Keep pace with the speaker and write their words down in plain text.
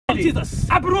Jesus,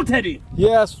 uprooted it.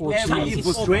 Yes, Lord Every Jesus.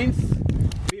 evil strength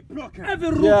be broken. Every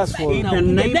root, yes, Lord. In the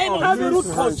name of every root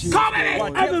Jesus. cause.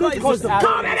 Every root cause.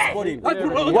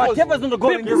 Whatever's on the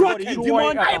body, you broken.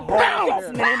 Demon, I bow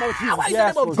in the name of Jesus.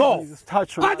 Yes, Lord go. Jesus.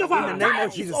 Touch her. In the name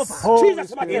of Jesus.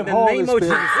 Jesus, in the name of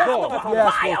Jesus. Go.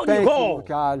 Yes, Lord. Thank you,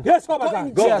 God. Yes,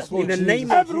 God. Go. Yes, Lord. In the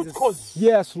name of Jesus.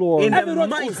 Yes, Lord. In the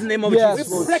mighty name of yes,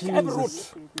 Jesus. Lord We break every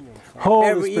root.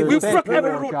 Holy Spirit, we break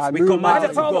every root. We command it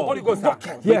to go.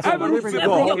 Yes, every root to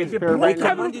go. We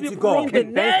command it to go. In the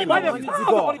name of Jesus.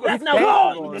 Go. In the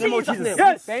name of Jesus.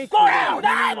 Yes. Go out.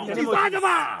 Yes,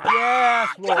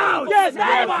 Lord. Yes,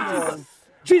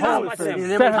 Jesus,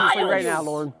 right now,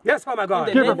 Lord. Yes, oh my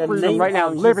God. Give her freedom right now,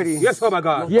 liberty. Yes, oh my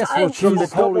God. Yes, Lord From the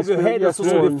Jesus. top of your head, the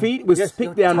soles of your feet, we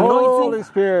speak the anointing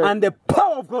and the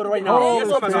power of God right now. Yes,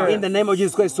 oh my God. In the name of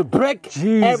Jesus Christ, to break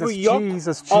every yoke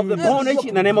of the bondage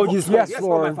in the name of Jesus Christ. Yes,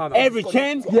 Lord. Every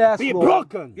chain be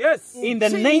broken. Yes. In the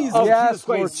name of Jesus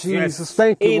Christ. Jesus,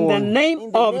 thank you, in Lord. the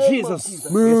name of Jesus.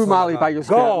 Move, Molly, by your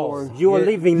spirit, Lord. You are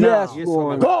living now. Yes,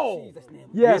 Lord. Go.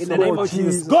 Yes, in the name of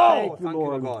Jesus. Go. Thank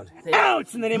you, Lord.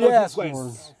 Out in the name of Jesus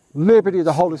Christ. Liberty of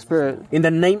the Holy Spirit. In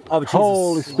the name of Jesus.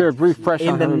 Holy Spirit, breathe fresh on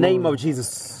her. In the name of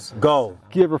Jesus. Go.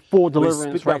 Give her full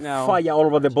deliverance right now. Fire all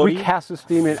over the body. We cast this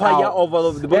demon fire out.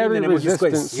 over the body. Every in the name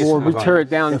resistance, of Jesus Lord, we tear it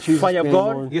down in Jesus' fire of name,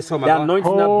 God. Lord. Yes, the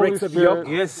anointing that breaks every yoke.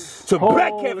 Yes. To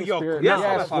break every yoke.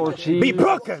 Yes, Lord Jesus. Be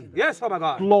broken. Yes, oh my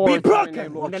God. Be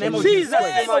broken. In the name of Jesus.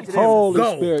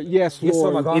 Holy Spirit. Yes,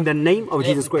 Lord. In the name of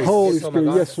Jesus Christ. Holy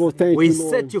Spirit. Yes, Lord. Thank you, We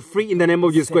Lord. set you free in the name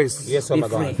of Jesus Christ. Yes, oh my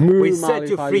God. We set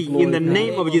you free in the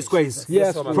name of Jesus Christ.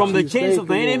 Yes, from the chains of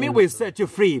the enemy, we set you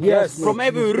free. Yes, from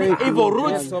every evil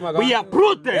root, we are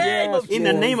rooted in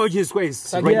the name of Jesus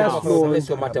Christ. Right yes, now,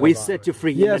 Lord. we set you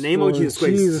free in the name of Jesus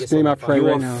Christ. Jesus' name I pray you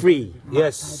right are now. free.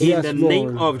 Yes. In the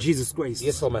name of Jesus Christ.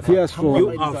 Yes, Lord.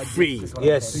 You are free.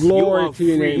 Yes. Glory to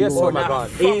your name. Yes, Lord. my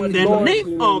God. In the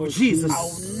name of Jesus.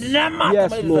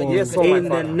 Yes, Lord. Yes, in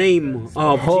the name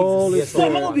of Holy Jesus.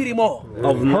 Spirit.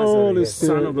 Of Nazareth,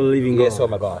 Son of the living God. Yes, oh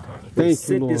my God. We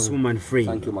set this woman free.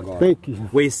 Thank you, my God. Thank you.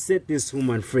 We set this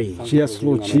woman free. Yes,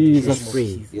 Lord Jesus.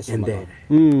 Free and dead.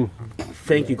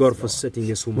 Thank you, God, for setting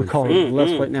this woman free. We call free. her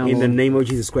blessed right now, in the Lord. name of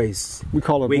Jesus Christ. We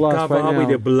call her we blessed cover right her now. with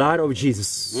the blood of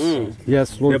Jesus.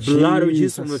 Yes, Lord. The blood of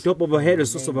Jesus from the top of her head to the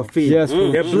soles of her feet. Yes,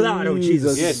 Lord. The blood of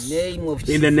Jesus. Yes.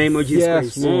 In the name of Jesus yes,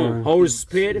 Christ. Lord. Holy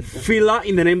Spirit, fill her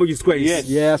in the name of Jesus Christ.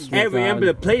 Yes, Lord. Every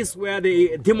empty place where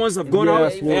the demons have gone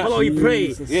out, Father, we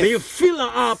pray. May you fill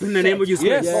her up in the name of Jesus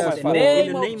Christ.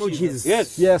 In the name of Jesus.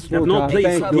 Yes, Lord. No place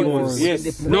Thank of you, demons.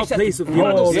 Lord. No place of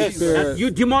demons. Yes.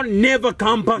 You demon never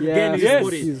come back again in this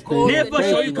body. Never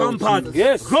shall you come back.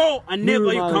 Go and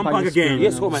never you come back again.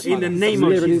 In the name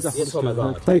of Jesus. Thank you,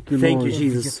 Lord. Thank you,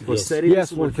 Jesus, for setting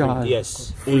yes, Lord God.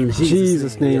 Yes. In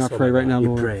Jesus' name I pray right now,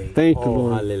 Lord. Thank you,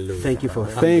 Lord. Hallelujah. Thank you for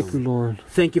thank you, Lord.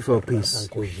 Thank you for peace.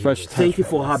 Fresh thank you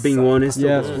for her being honest.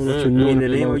 Yes, Lord. In the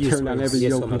name of Jesus. Turn down every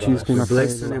yoke in Jesus' name I pray.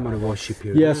 Bless the name and worship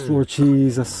you. Yes, Lord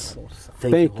Jesus.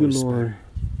 Thank you, Lord.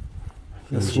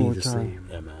 In yes, Jesus' Lord name.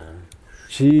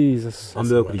 Jesus.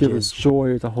 Give us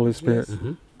joy with the Holy Spirit.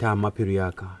 Tama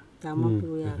piriyaka.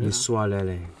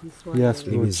 Niswalele. Yes,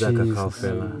 Lord Jesus.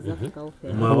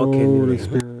 Holy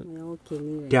Spirit.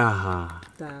 Daha.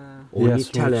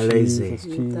 Unitaleleze.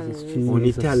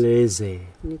 Unitaleleze.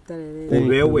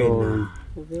 Ubewena.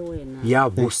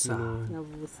 Yabusa.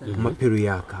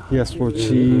 Mapiriyaka. Yes, Lord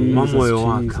Jesus. Mamoyo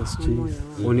waka. Jesus.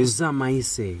 Unizama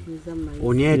ise.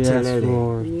 Unietelele.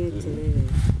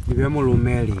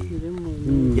 Ibemulumeli.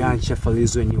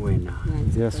 Yanchafalizwe niwena.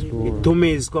 Yes, Lord.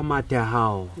 Itumezwa mate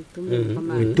hao.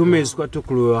 Itumezwa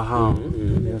tukuluwa hao.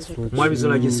 Yes, Lord.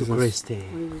 Mwabizola Jesu Kriste.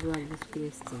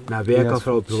 Na beka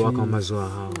fra upiwaka mazwa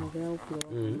hao.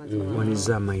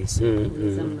 Unizama ise.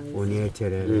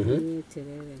 Unietelele.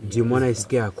 Jimwana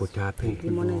isikia kutape.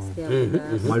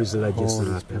 Mwabizola Jesu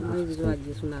napela.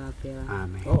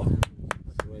 Amen.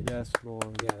 Yes,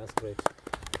 Lord. Yeah, that's great.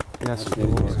 Yes,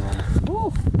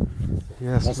 Lord.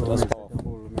 Yes, that's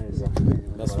powerful.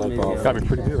 That's very powerful. Got me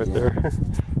pretty good right there.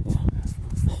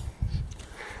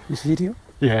 You see it here?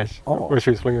 Yes. Oh. Where she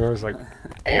was swinging, I was like,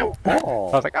 ow. Oh.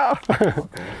 I was like, oh. Okay.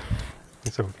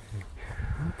 It's okay.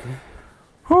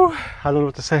 Whew, I don't know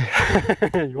what to say.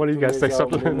 One of you guys say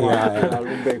something.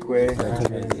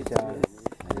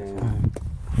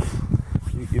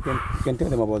 You can tell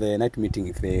them about the night meeting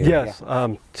if they... Yes,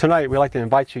 tonight we'd like to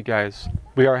invite you guys.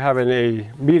 We are having a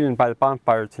meeting by the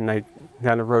bonfire tonight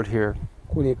down the road here.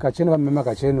 Kuli kacheno bamema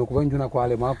kacheno kubanjuna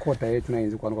kwale makota yetu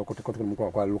nainzi kwanuka kotekota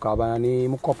mukwa kwa lukaba ni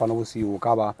mukopa no busi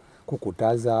ukaba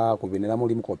kukutaza kubinera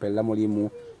muri mukopella muri mu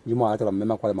jimo ata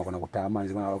bamema kwale makona kutama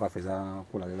nzi bana lokafeza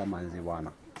kulalela manzi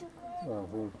bwana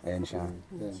Ensha.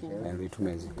 And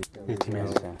Ritumezi.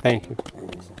 Thank you.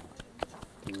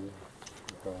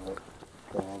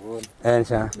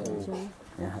 Ensha.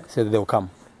 Yeah. So they'll come.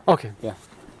 Okay. Yeah.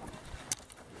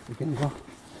 You can go.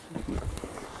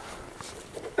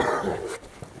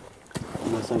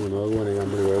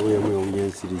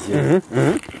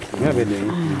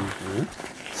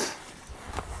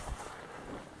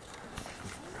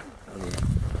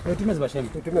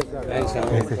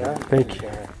 Thank you.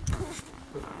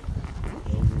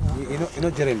 You know,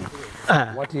 Jeremy,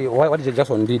 what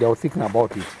Jackson did, I was thinking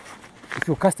about it. If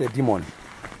you cast a demon,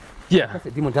 Yeah.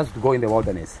 the demon has to go in the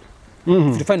wilderness.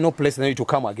 If you find no place, then it will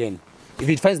come again. If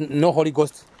it finds no Holy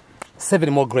Ghost,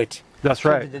 7 more great. That's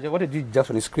right. So what they did,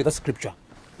 Jackson, is that's scripture.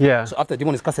 Yeah. So after the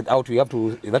demon is casted out, you have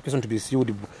to that person to be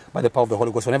sealed by the power of the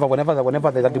Holy Ghost.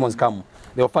 Whenever the demons come,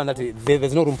 they will find that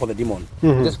there's no room for the demon.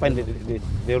 Just find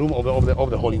the room of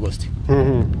the Holy Ghost.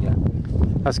 Yeah.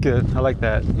 That's good. I like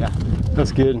that. Yeah.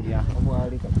 That's good. Yeah.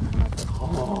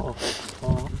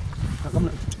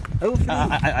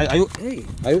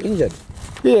 Are you injured?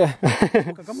 Yeah.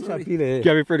 Come Got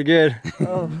me pretty good.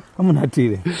 on,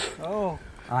 Oh.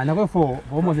 Little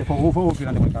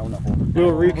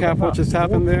recap what just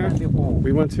happened there.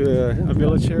 We went to a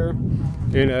village here,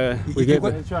 and we gave.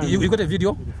 You got a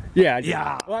video? Yeah.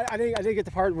 Yeah. Well, I didn't get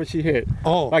the part when she hit.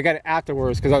 Oh. I got it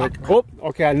afterwards because I was like, oh,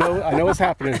 okay, I know what's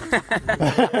happening.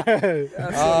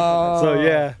 So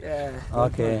yeah.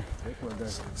 Okay.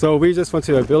 So we just went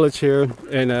to a village here,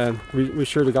 and we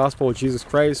shared the gospel of Jesus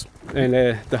Christ, and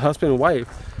the husband and wife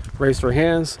raised their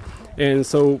hands, and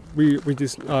so we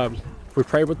just. We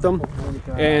prayed with them,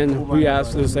 and we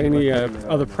asked if there's any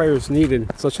other prayers needed,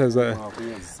 such as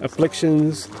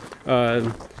afflictions,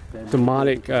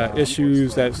 demonic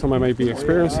issues that somebody might be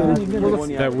experiencing,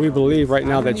 that we believe right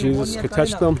now that Jesus could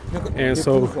touch them. And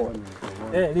so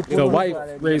the wife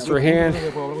raised her hand,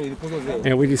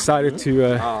 and we decided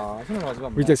to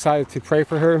pray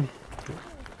for her.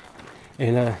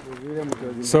 And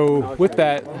so with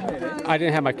that, I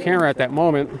didn't have my camera at that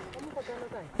moment.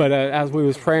 But as we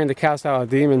was praying to cast out a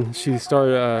demon, she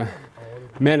started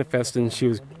manifesting. She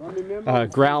was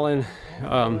growling,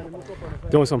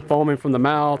 doing some foaming from the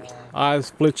mouth,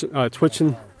 eyes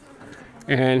twitching,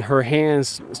 and her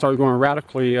hands started going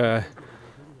radically,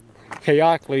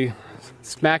 chaotically,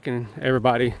 smacking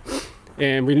everybody.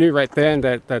 And we knew right then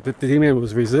that the demon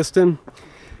was resisting.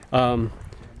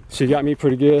 She got me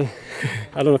pretty good.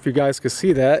 I don't know if you guys could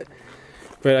see that,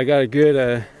 but I got a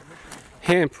good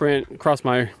handprint across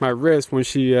my wrist when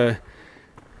she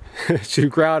she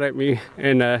growled at me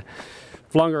and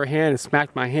flung her hand and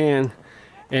smacked my hand,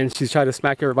 and she tried to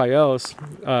smack everybody else,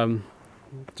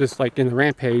 just like in the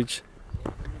rampage.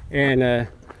 And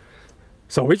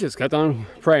so we just kept on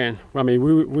praying. I mean,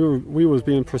 we was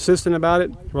being persistent about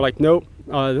it. We're like, nope,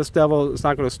 this devil is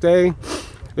not going to stay.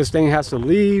 This thing has to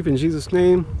leave in Jesus'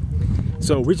 name.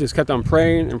 So we just kept on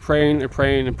praying and praying and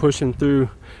praying and pushing through,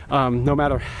 no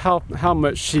matter how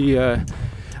much she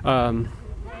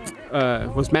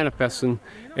was manifesting,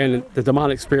 and the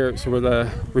demonic spirits were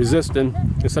resisting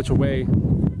in such a way.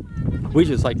 We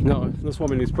just like, no, this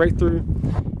woman needs breakthrough.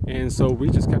 And so we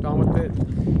just kept on with it.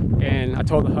 And I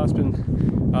told the husband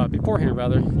beforehand,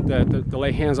 rather, that to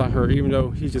lay hands on her, even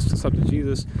though he just accepted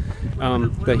Jesus,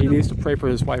 that he needs to pray for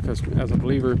his wife as a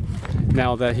believer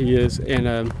now that he is,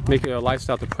 and make it a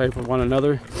lifestyle to pray for one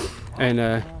another.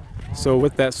 And so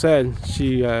with that said,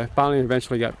 she finally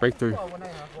eventually got breakthrough.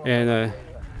 And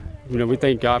we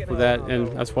thank God for that,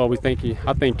 and that's why I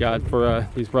thank God for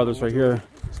these brothers right here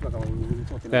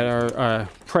that are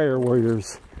prayer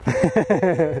warriors.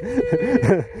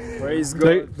 Praise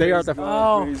God. They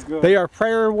are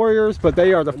prayer warriors, but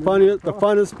they are the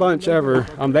funnest bunch ever.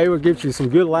 They will give you some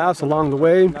good laughs along the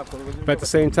way, but at the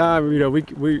same time,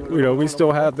 we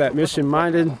still have that mission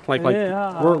minded. Like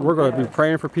we're going to be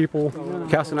praying for people,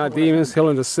 casting out demons,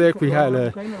 healing the sick. We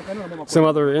had some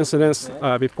other incidents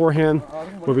beforehand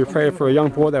where we prayed for a young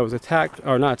boy that was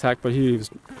not attacked, but he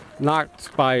was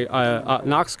knocked by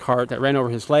an ox cart that ran over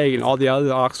his leg, and all the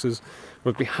other oxes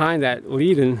were behind that,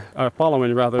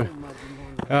 following rather,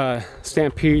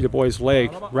 stampede the boy's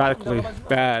leg radically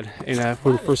bad. And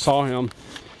when we first saw him,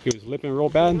 he was limping real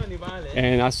bad.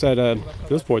 And I said,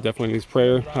 this boy definitely needs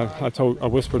prayer. I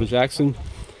whispered to Jackson.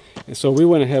 And so we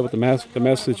went ahead with the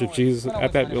message of Jesus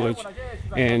at that village,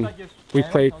 and we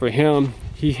prayed for him.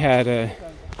 He had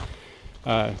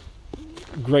a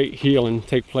great healing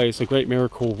take place, a great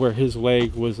miracle where his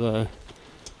leg was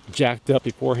jacked up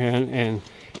beforehand, and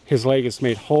his leg is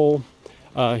made whole.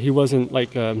 He wasn't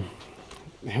like, I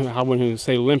wouldn't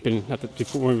say limping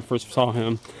before when we first saw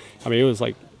him. I mean, it was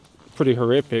like pretty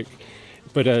horrific.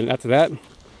 But after that,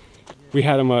 we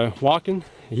had him walking.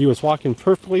 He was walking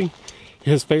perfectly.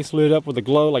 His face lit up with a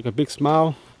glow, like a big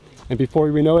smile. And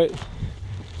before we know it,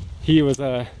 he was.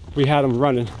 We had him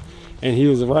running, and he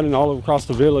was running all across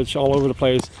the village, all over the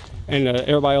place. And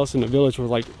everybody else in the village was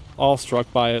like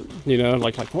awestruck by it, you know,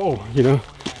 like whoa, you know,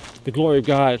 the glory of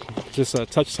God just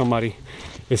touched somebody.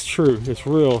 It's true, it's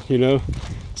real, you know.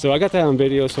 So I got that on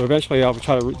video, so eventually I'll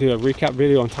try to do a recap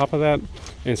video on top of that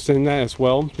and send that as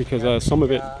well, because some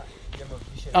of it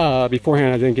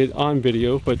beforehand I didn't get on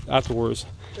video, but afterwards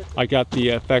I got the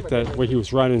effect that where he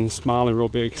was running and smiling real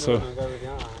big. So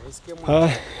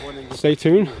stay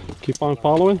tuned, keep on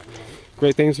following.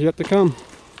 Great things are yet to come.